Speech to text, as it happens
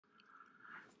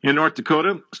In North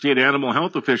Dakota, state animal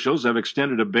health officials have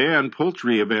extended a ban on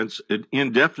poultry events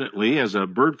indefinitely as a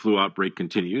bird flu outbreak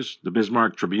continues. The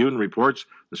Bismarck Tribune reports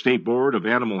the State Board of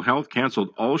Animal Health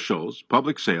canceled all shows,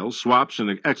 public sales, swaps,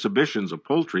 and exhibitions of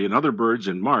poultry and other birds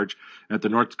in March at the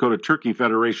North Dakota Turkey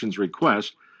Federation's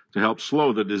request to help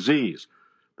slow the disease.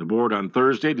 The board on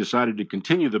Thursday decided to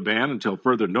continue the ban until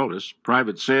further notice.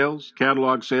 Private sales,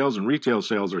 catalog sales, and retail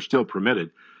sales are still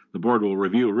permitted. The board will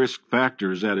review risk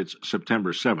factors at its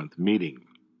September 7th meeting.